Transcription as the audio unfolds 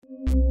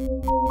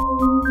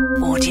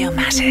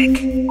Audiomatic.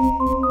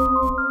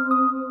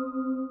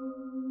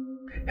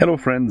 Hello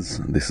friends,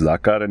 this is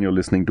Akar and you're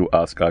listening to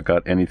Ask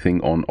Akar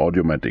Anything on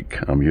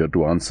Audiomatic. I'm here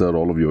to answer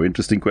all of your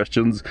interesting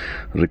questions.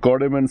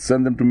 Record them and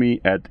send them to me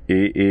at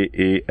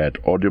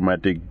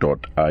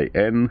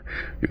aaa@audiomatic.in.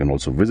 You can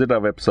also visit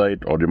our website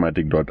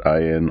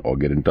audiomatic.in or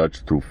get in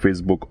touch through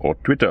Facebook or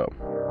Twitter.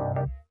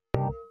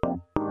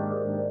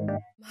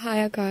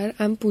 Hi Akar,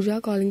 I'm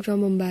Pooja calling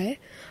from Mumbai.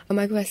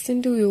 My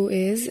question to you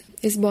is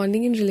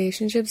bonding in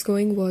relationships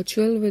going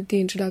virtual with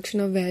the introduction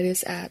of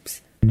various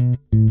apps?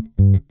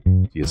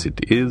 Yes,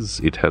 it is.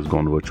 It has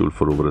gone virtual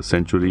for over a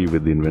century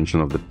with the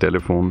invention of the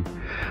telephone.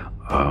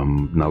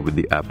 Now with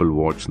the Apple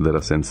Watch, there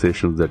are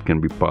sensations that can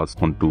be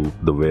passed on to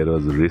the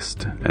wearer's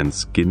wrist and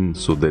skin.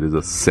 So there is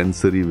a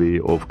sensory way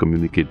of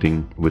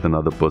communicating with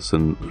another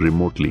person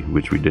remotely,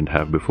 which we didn't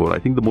have before. I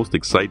think the most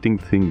exciting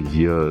thing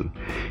here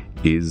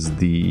is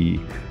the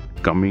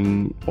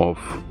coming of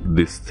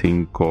this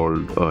thing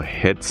called a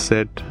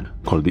headset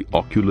called the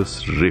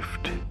Oculus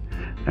Rift.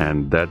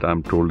 And that,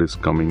 I'm told, is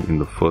coming in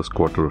the first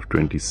quarter of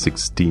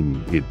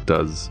 2016. It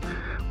does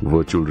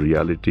virtual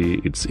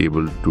reality. It's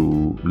able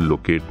to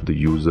locate the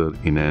user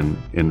in an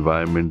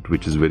environment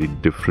which is very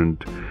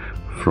different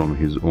from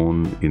his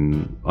own,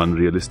 in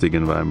unrealistic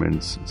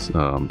environments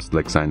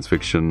like science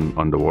fiction,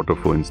 underwater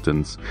for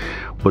instance.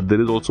 But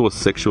there is also a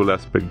sexual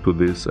aspect to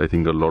this. I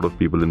think a lot of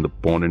people in the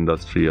porn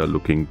industry are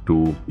looking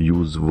to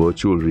use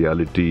virtual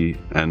reality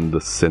and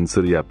the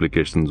sensory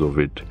applications of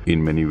it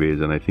in many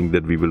ways. And I think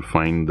that we will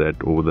find that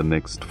over the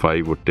next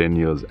 5 or 10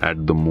 years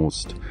at the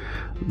most,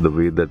 the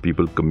way that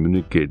people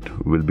communicate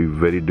will be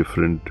very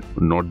different,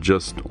 not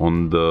just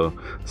on the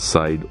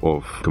side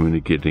of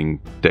communicating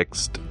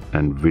text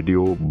and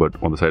video, but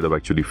on the side of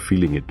actually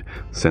feeling it,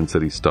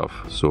 sensory stuff.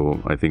 So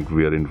I think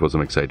we are in for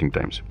some exciting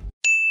times.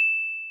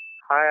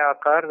 Hi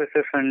Akar, this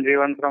is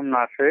Sanjeevan from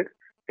Nashik.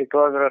 It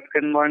was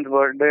Ruskin Bond's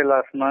birthday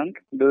last month.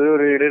 Do you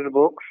read his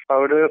books?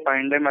 How do you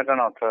find him as an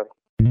author?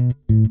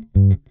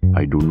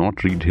 I do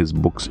not read his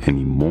books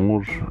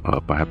anymore.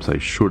 Perhaps I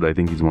should. I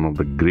think he's one of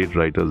the great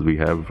writers we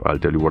have. I'll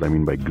tell you what I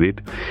mean by great.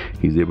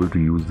 He's able to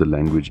use the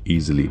language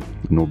easily.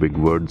 No big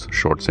words,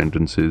 short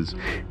sentences.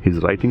 His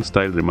writing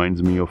style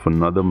reminds me of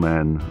another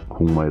man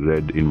whom I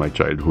read in my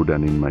childhood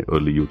and in my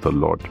early youth a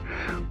lot,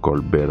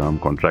 called Behram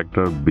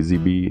Contractor. Busy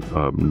Bee,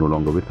 no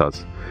longer with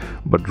us,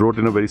 but wrote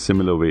in a very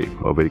similar way,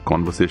 a very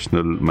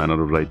conversational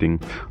manner of writing.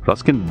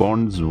 Ruskin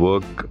Bond's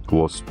work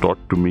was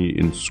taught to me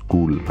in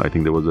school. I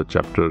think there was a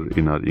chapter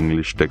in our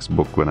English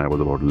textbook when I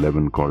was about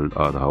 11 called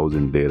Our House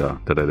in Dera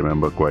that I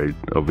remember quite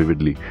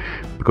vividly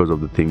because of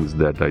the things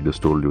that I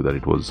just told you, that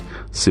it was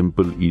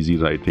simple, easy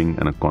writing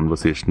and a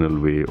conversational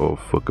way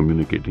of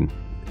communicating.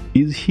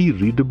 Is he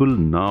readable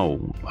now?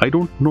 I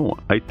don't know.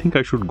 I think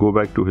I should go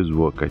back to his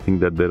work. I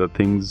think that there are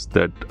things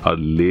that are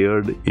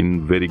layered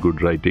in very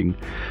good writing,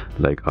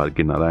 like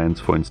R.K. Narayan's,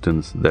 for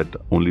instance, that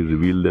only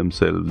reveal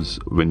themselves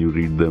when you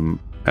read them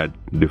at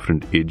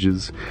different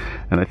ages.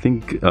 And I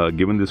think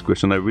given this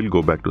question, I will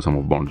go back to some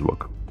of Bond's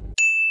work.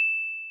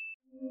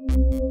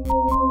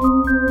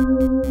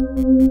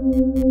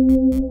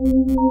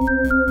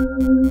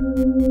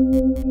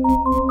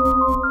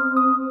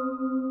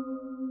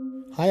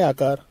 Hi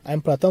Akar,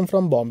 I'm Pratham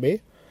from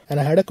Bombay and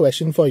I had a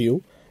question for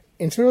you.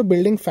 Instead of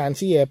building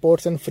fancy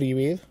airports and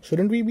freeways,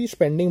 shouldn't we be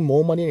spending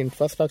more money on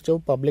infrastructure,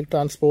 public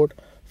transport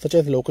such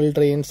as local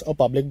trains or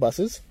public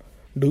buses?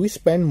 Do we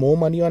spend more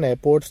money on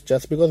airports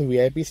just because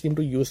VIPs seem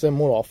to use them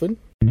more often?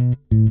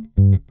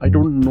 I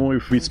don't know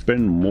if we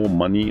spend more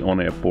money on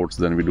airports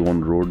than we do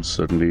on roads.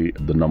 Certainly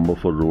the number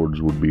for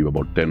roads would be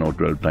about 10 or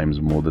 12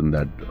 times more than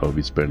that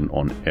we spend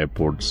on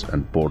airports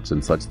and ports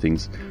and such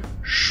things.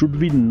 Should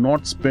we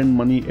not spend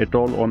money at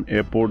all on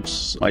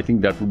airports? I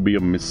think that would be a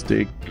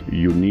mistake.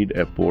 You need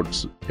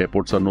airports.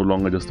 Airports are no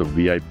longer just a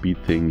VIP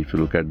thing. If you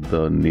look at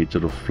the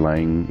nature of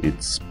flying,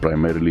 it's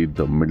primarily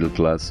the middle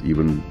class,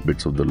 even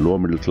bits of the lower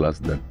middle class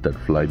that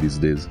fly these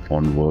days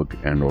on work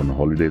and on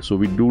holiday. So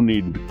we do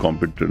need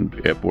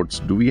competent airports.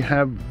 Do we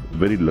have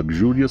very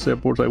luxurious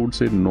airports? I would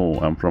say no.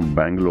 I'm from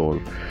Bangalore.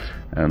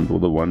 And though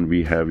the one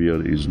we have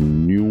here is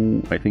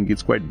new, I think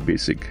it's quite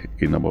basic.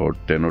 In about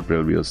 10 or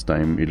 12 years'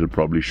 time, it'll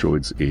probably show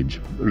its age.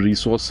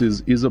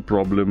 Resources is a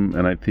problem,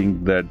 and I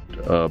think that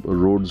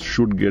roads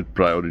should get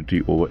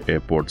priority over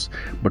airports.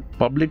 But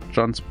public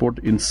transport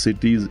in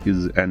cities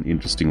is an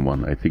interesting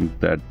one. I think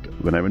that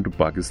when I went to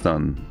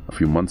Pakistan a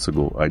few months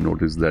ago, I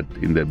noticed that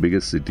in their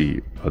biggest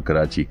city,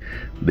 Karachi,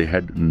 they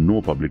had no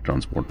public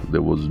transport.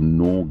 There was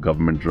no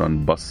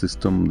government-run bus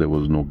system. There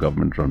was no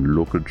government-run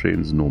local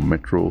trains, no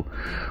metro.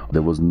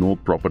 There was no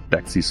proper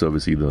taxi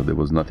service either. There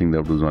was nothing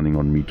that was running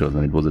on meters,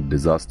 and it was a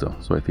disaster.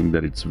 So I think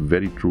that it's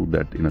very true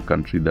that in a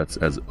country that's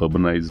as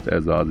urbanized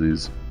as ours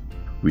is,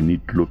 we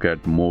need to look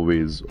at more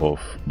ways of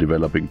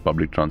developing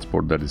public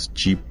transport that is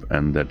cheap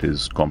and that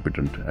is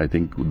competent. I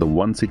think the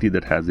one city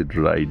that has it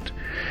right,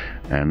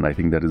 and I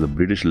think that is a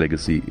British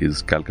legacy,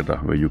 is Calcutta,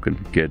 where you can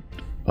get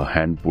a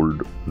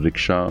hand-pulled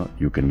rickshaw,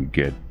 you can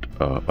get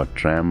a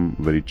tram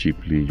very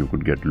cheaply, you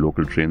could get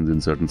local trains in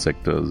certain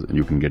sectors, and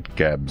you can get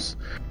cabs.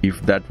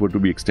 If that were to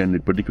be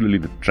extended, particularly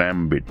the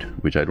tram bit,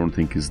 which I don't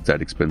think is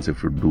that expensive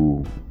to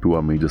do to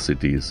our major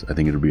cities, I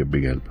think it would be a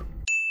big help.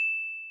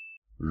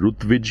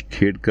 Rutvij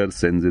Khedkar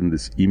sends in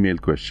this email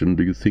question: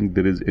 do you think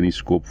there is any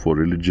scope for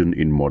religion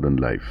in modern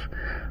life?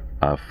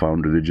 I've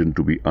found religion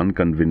to be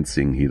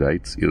unconvincing, he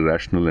writes,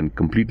 irrational and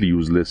completely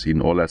useless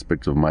in all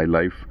aspects of my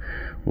life.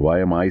 Why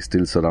am I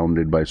still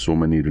surrounded by so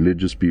many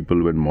religious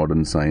people when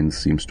modern science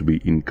seems to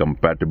be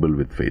incompatible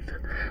with faith?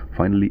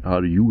 Finally,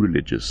 are you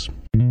religious?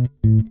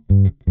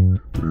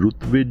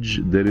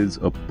 Rutvij, there is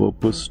a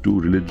purpose to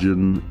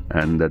religion,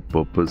 and that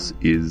purpose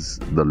is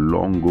the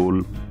long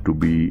goal to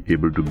be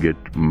able to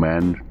get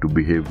man to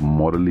behave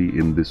morally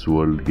in this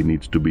world. He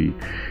needs to be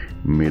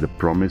made a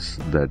promise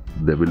that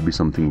there will be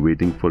something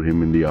waiting for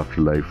him in the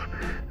afterlife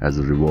as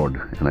a reward.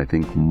 And I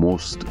think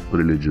most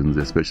religions,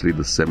 especially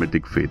the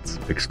Semitic faiths,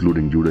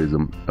 excluding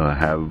Judaism,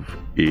 have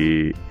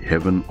a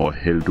heaven or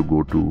hell to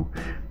go to.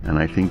 And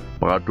I think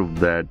part of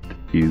that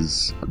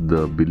is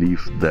the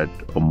belief that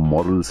a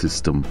moral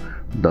system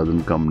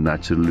doesn't come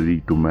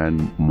naturally to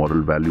man.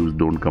 Moral values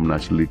don't come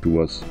naturally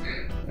to us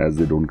as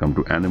they don't come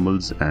to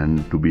animals,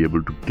 and to be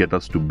able to get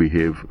us to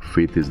behave,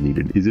 faith is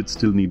needed. Is it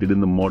still needed in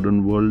the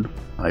modern world?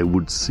 I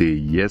would say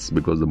yes,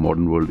 because the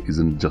modern world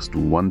isn't just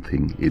one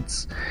thing.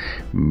 It's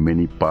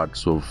many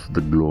parts of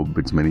the globe,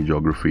 it's many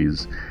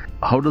geographies.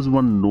 How does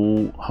one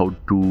know how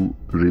to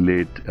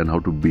relate and how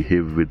to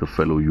behave with a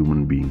fellow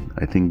human being?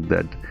 I think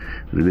that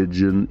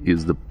religion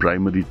is the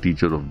primary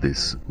teacher of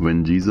this.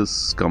 When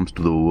Jesus comes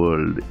to the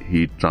world,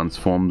 he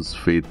transforms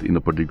faith in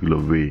a particular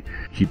way.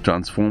 He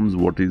transforms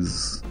what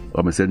is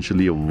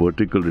essentially a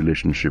vertical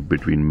relationship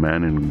between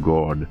man and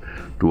God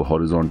to a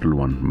horizontal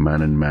one,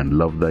 man and man.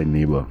 Love thy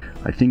neighbor.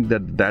 I think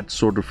that that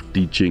sort of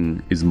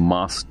teaching is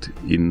masked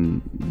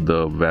in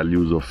the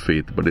values of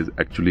faith, but is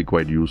actually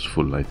quite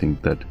useful. I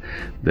think that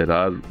there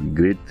are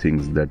great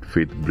things that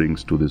faith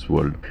brings to this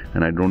world,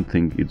 and I don't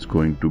think it's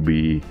going to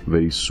be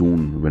very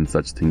soon when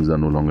such things are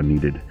no longer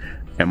needed.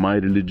 Am I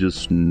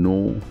religious?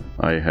 No.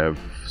 I have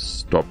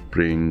stopped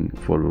praying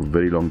for a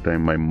very long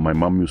time. My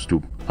mom used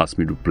to ask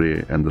me to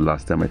pray, and the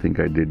last time I think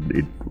I did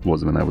it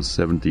was when I was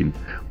 17.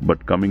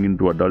 But coming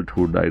into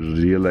adulthood, I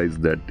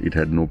realized that it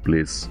had no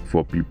place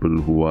for people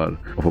who are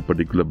of a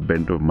particular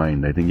bent of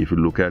mind. I think if you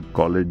look at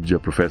college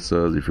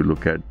professors, if you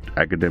look at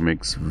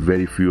academics,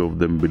 very few of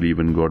them believe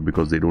in God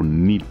because they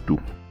don't need to.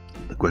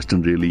 The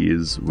question really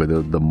is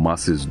whether the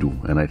masses do,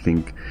 and I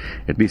think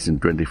at least in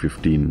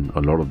 2015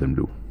 a lot of them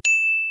do.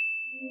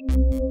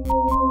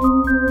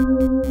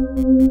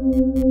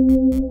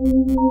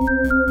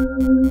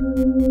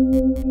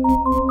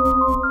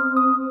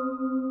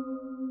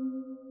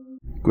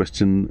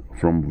 Question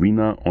from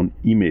Veena on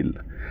email.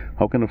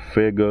 How can a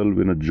fair girl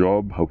win a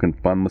job? How can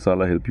pan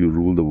masala help you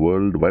rule the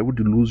world? Why would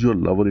you lose your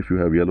lover if you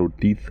have yellow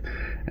teeth?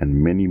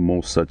 And many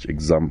more such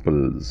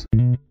examples.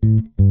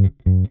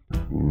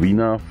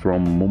 Veena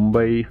from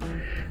Mumbai.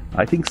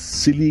 I think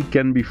silly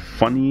can be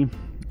funny.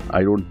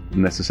 I don't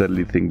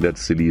necessarily think that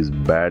silly is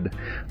bad.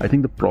 I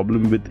think the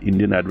problem with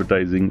Indian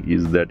advertising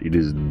is that it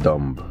is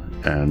dumb.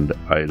 And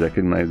I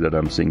recognize that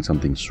I'm saying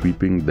something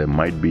sweeping. There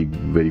might be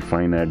very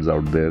fine ads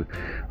out there,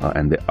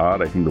 and there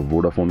are. I think the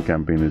Vodafone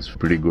campaign is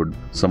pretty good.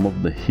 Some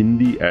of the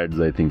Hindi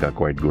ads I think are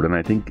quite good, and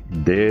I think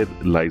there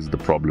lies the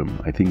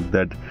problem. I think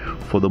that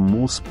for the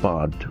most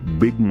part,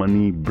 big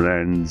money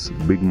brands,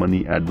 big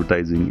money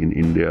advertising in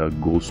India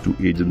goes to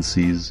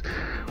agencies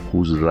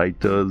whose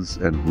writers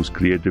and whose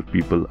creative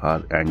people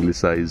are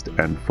anglicized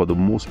and for the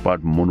most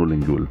part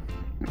monolingual.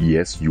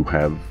 Yes, you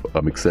have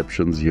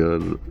exceptions here.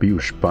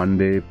 Piyush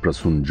Pandey,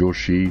 Prasun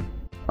Joshi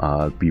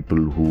are people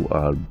who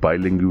are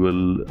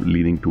bilingual,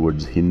 leaning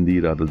towards Hindi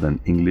rather than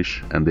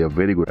English, and they are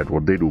very good at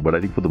what they do. But I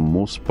think for the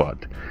most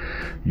part,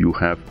 you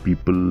have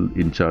people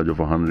in charge of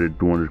 100,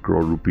 200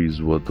 crore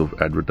rupees worth of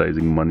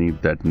advertising money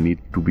that need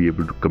to be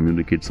able to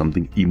communicate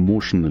something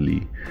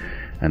emotionally.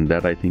 And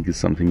that I think is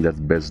something that's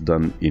best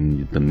done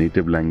in the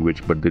native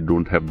language, but they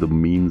don't have the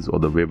means or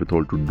the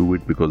wherewithal to do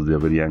it because they are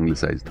very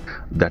anglicized.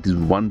 That is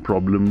one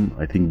problem.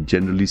 I think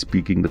generally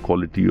speaking, the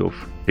quality of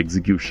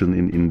execution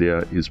in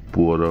India is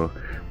poorer.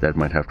 That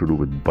might have to do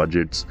with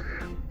budgets.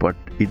 But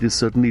it is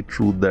certainly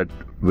true that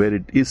where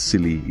it is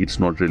silly, it's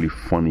not really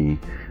funny,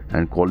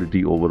 and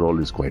quality overall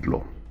is quite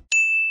low.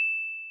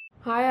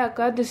 Hi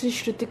Akash, this is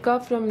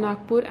Shrutika from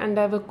Nagpur, and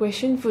I have a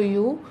question for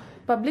you.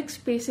 Public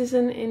spaces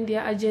in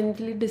India are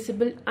generally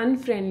disabled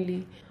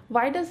unfriendly.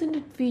 Why doesn't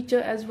it feature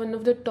as one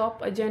of the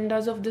top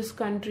agendas of this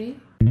country?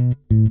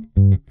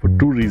 For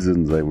two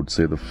reasons, I would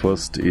say. The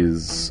first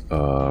is,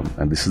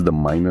 and this is the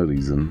minor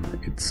reason,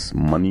 it's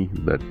money.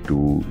 That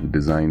to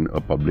design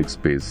a public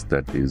space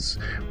that is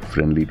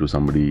friendly to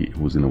somebody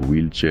who's in a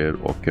wheelchair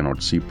or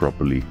cannot see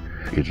properly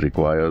It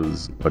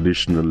requires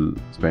additional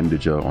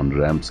expenditure on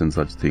ramps and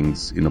such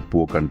things. In a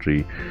poor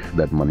country,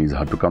 that money is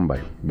hard to come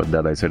by. But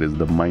that, I said, is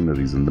the minor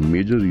reason. The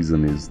major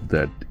reason is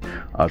that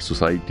our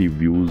society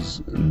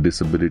views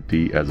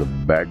disability as a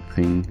bad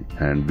thing,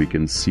 and we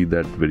can see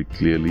that very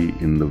clearly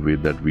in the way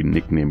that we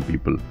nickname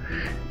people.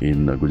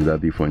 In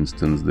Gujarati, for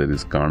instance, there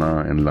is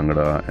Kana and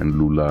Langda and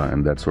Lula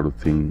and that sort of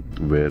thing,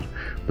 where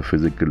the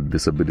physical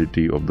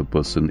disability of the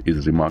person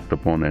is remarked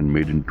upon and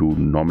made into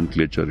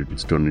nomenclature.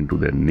 It's turned into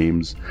their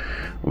names.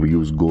 We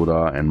use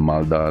Gora and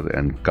Maldar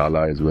and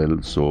Kala as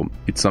well. So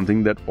it's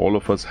something that all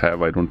of us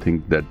have. I don't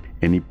think that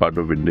any part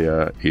of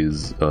India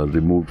is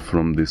removed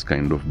from this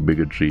kind of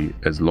bigotry.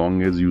 As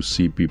long as you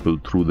see people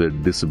through their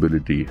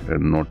disability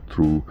and not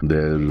through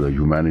their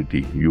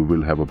humanity, you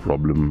will have a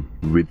problem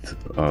with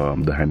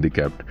the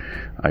handicapped.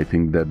 I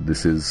think that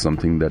this is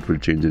something that will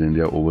change in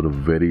India over a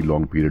very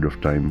long period of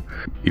time.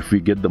 If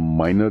we get the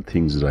minor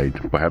things right,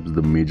 perhaps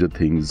the major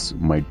things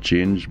might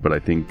change, but I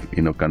think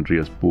in a country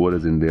as poor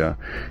as India,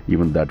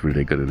 even that will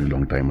take a really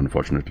long time,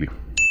 unfortunately.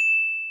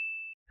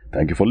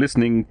 Thank you for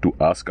listening to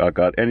Ask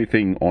Aakaar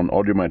Anything on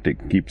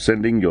Audiomatic. Keep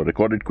sending your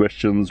recorded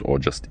questions or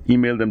just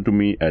email them to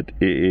me at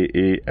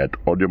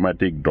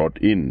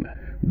aaa@audiomatic.in.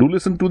 Do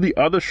listen to the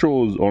other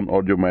shows on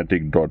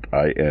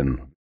audiomatic.in.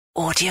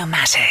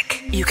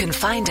 Audiomatic. You can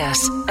find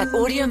us at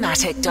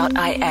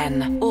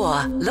audiomatic.in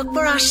or look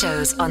for our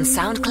shows on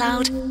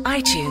SoundCloud,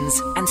 iTunes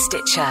and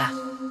Stitcher.